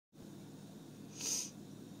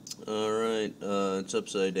Alright, it's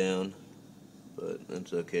upside down, but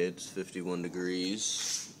that's okay. It's 51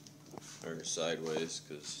 degrees, or sideways,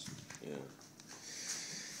 because, yeah.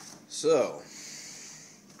 So,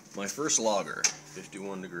 my first lager,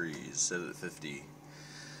 51 degrees, set it at 50.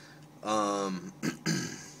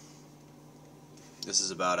 This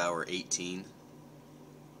is about hour 18.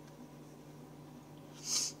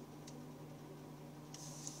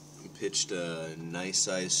 Pitched a nice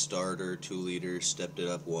size starter, 2 liter, stepped it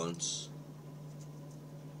up once,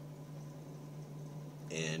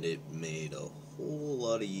 and it made a whole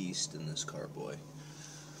lot of yeast in this carboy.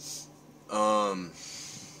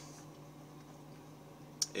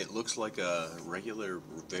 It looks like a regular,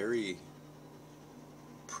 very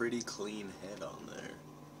pretty clean head on there,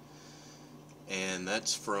 and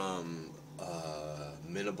that's from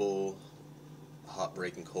minimal hot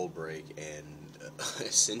break and cold break, and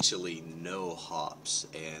essentially no hops.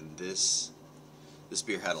 And this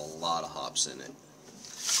beer had a lot of hops in it.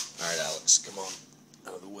 Alright, Alex, come on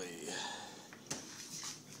out of the way.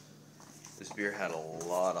 This beer had a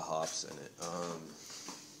lot of hops in it.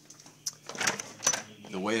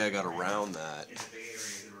 The way I got around that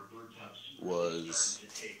was,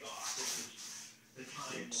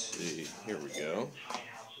 let's see, here we go,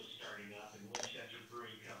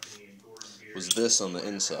 was this on the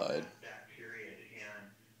inside.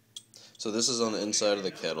 So this is on the inside of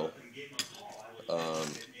the kettle.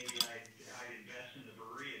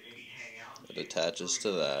 It attaches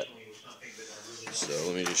to that. So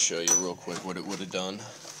let me just show you real quick what it would have done.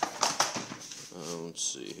 Let's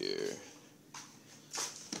see here.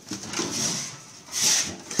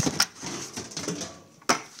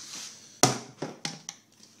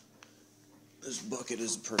 This bucket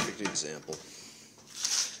is a perfect example.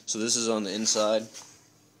 So this is on the inside,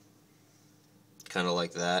 kind of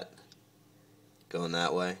like that, going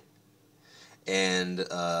that way. And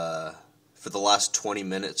for the last 20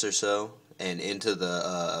 minutes or so, and into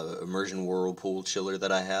the immersion whirlpool chiller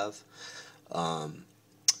that I have,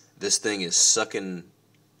 this thing is sucking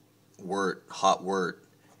wort, hot wort,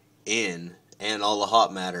 in, and all the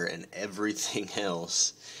hot matter and everything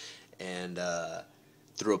else, and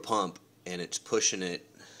through a pump, and it's pushing it.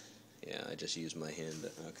 Yeah, I just used my hand.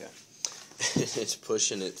 Okay. It's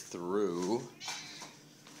pushing it through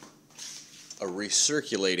a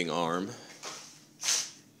recirculating arm.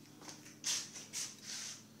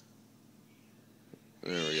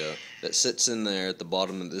 There we go. That sits in there at the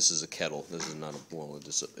bottom. This is a kettle. This is not a, well,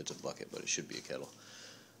 it's a bucket, but it should be a kettle.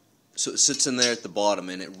 So it sits in there at the bottom,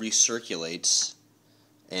 and it recirculates,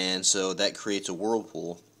 and so that creates a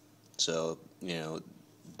whirlpool. So, you know,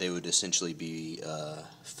 they would essentially be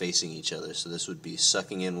facing each other. So this would be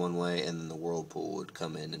sucking in one way, and then the whirlpool would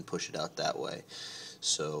come in and push it out that way.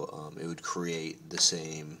 So it would create the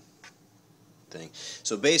same thing.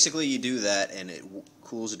 So basically you do that, and it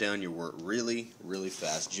cools down your wort really, really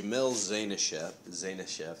fast. Jamil Zainashev,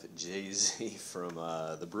 Jay-Z from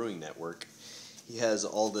the Brewing Network, he has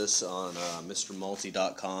all this on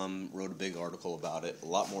MrMalty.com, wrote a big article about it. A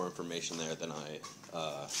lot more information there than I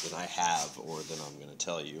have, or than I'm going to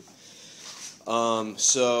tell you.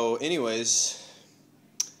 So anyways,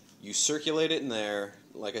 you circulate it in there,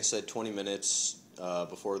 like I said, 20 minutes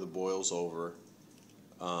before the boil's over,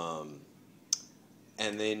 and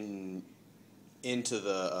then into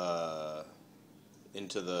the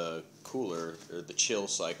cooler, or the chill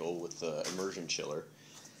cycle with the immersion chiller.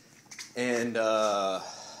 And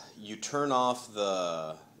you turn off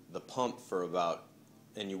the pump for about,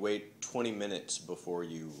 and you wait 20 minutes before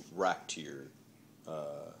you rack to your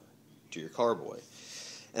carboy,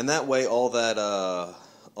 and that way all that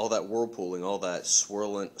whirlpooling, all that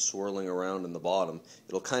swirling around in the bottom,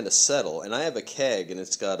 it'll kind of settle. And I have a keg, and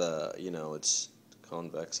it's got a, you know, it's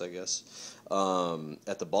convex, I guess,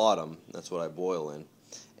 at the bottom. That's what I boil in,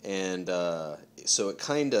 and so it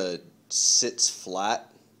kind of sits flat.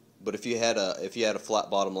 But if you had a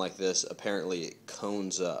flat bottom like this, apparently it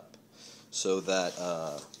cones up, so that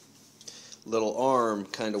little arm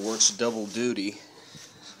kind of works double duty.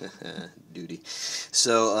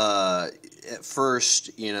 So at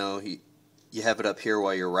first, you know, you have it up here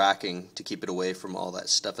while you're racking to keep it away from all that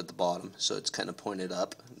stuff at the bottom. So it's kind of pointed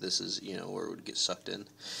up. This is, you know, where it would get sucked in.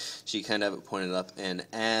 So you kind of have it pointed up, and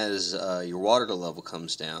as your water level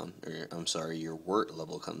comes down, or I'm sorry, your wort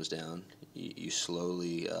level comes down, you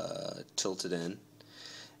slowly tilt it in,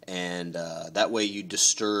 and that way you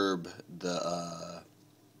disturb the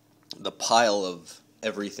pile of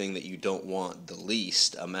everything that you don't want the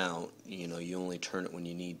least amount. You know, you only turn it when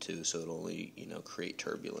you need to, so it'll only, you know, create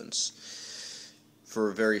turbulence for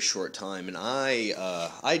a very short time, and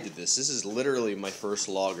I did this. This is literally my first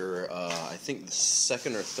lager. I think the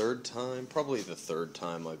second or third time, probably the third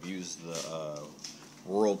time I've used the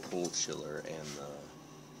whirlpool chiller, and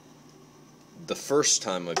the first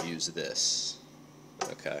time I've used this.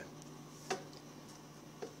 Okay.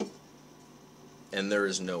 And there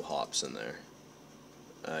is no hops in there.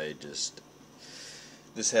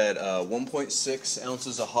 This had 1.6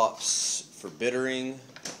 ounces of hops for bittering,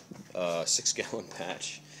 6-gallon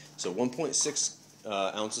batch. So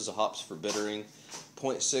 1.6 ounces of hops for bittering,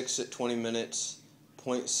 0.6 at 20 minutes,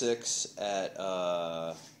 0.6 at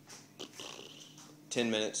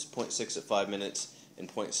 10 minutes, 0.6 at 5 minutes,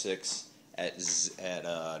 and 0.6 at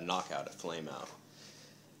knockout, at flame out.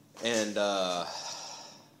 And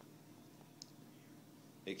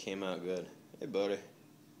it came out good. Hey, buddy.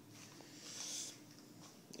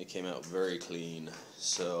 It came out very clean.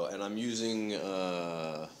 So, and I'm using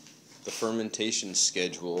the fermentation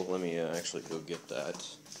schedule. Let me actually go get that.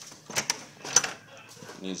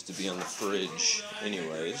 It needs to be on the fridge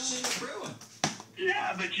anyways.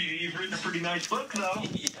 Yeah, but you've written a pretty nice book, though.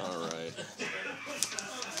 Alright.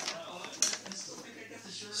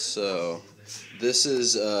 So, this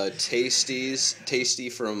is Tasty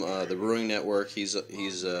from the Brewing Network. He's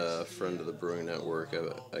a friend of the Brewing Network,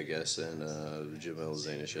 I guess, and Jim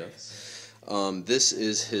Zanishev. This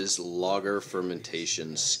is his lager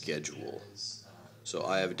fermentation schedule. So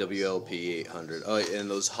I have WLP800. Oh, and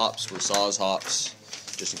those hops were Saw's hops,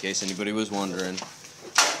 just in case anybody was wondering.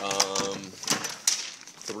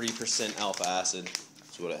 3% alpha acid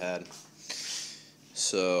is what it had.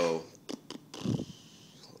 So,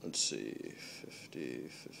 let's see, 50.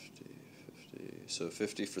 So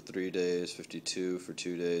 50 for 3 days, 52 for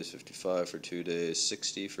 2 days, 55 for 2 days,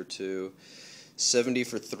 60 for 2, 70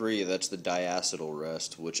 for 3. That's the diacetyl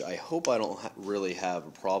rest, which I hope I don't really have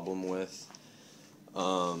a problem with.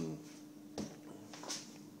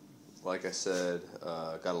 Like I said,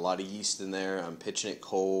 got a lot of yeast in there. I'm pitching it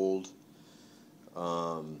cold.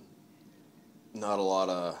 Not a lot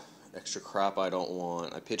of extra crap I don't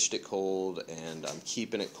want. I pitched it cold, and I'm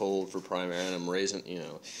keeping it cold for primary, and I'm raising,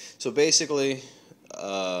 So basically,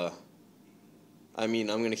 I mean,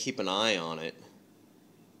 I'm going to keep an eye on it,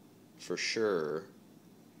 for sure.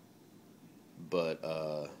 But,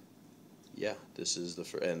 yeah, this is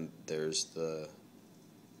and there's there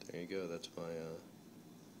you go, that's my,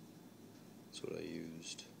 that's what I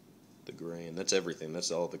used. The grain, that's everything,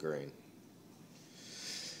 that's all the grain.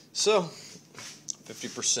 So,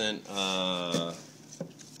 50%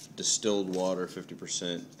 distilled water,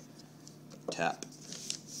 50% tap,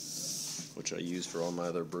 which I use for all my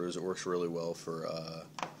other brews. It works really well for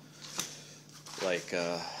like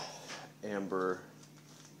amber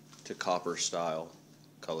to copper style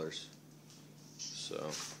colors.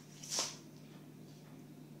 So,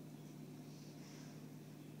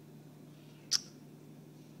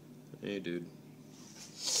 hey, dude.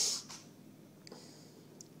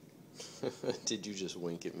 Did you just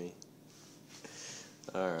wink at me?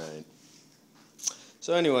 Alright.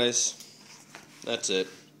 So anyways, that's it.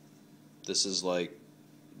 This is like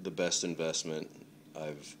the best investment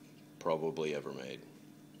I've probably ever made.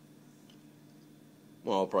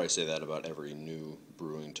 Well, I'll probably say that about every new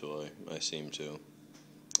brewing toy I seem to.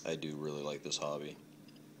 I do really like this hobby.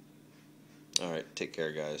 Alright, take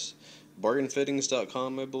care, guys.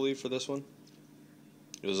 Bargainfittings.com, I believe, for this one.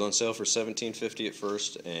 It was on sale for $17.50 at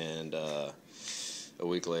first, and a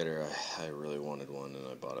week later I really wanted one, and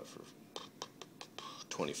I bought it for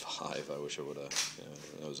 $25. I wish I would have.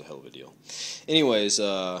 That was a hell of a deal. Anyways,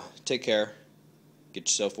 take care. Get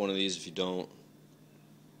yourself one of these if you don't.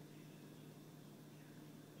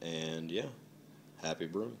 And yeah, happy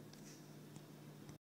brewing.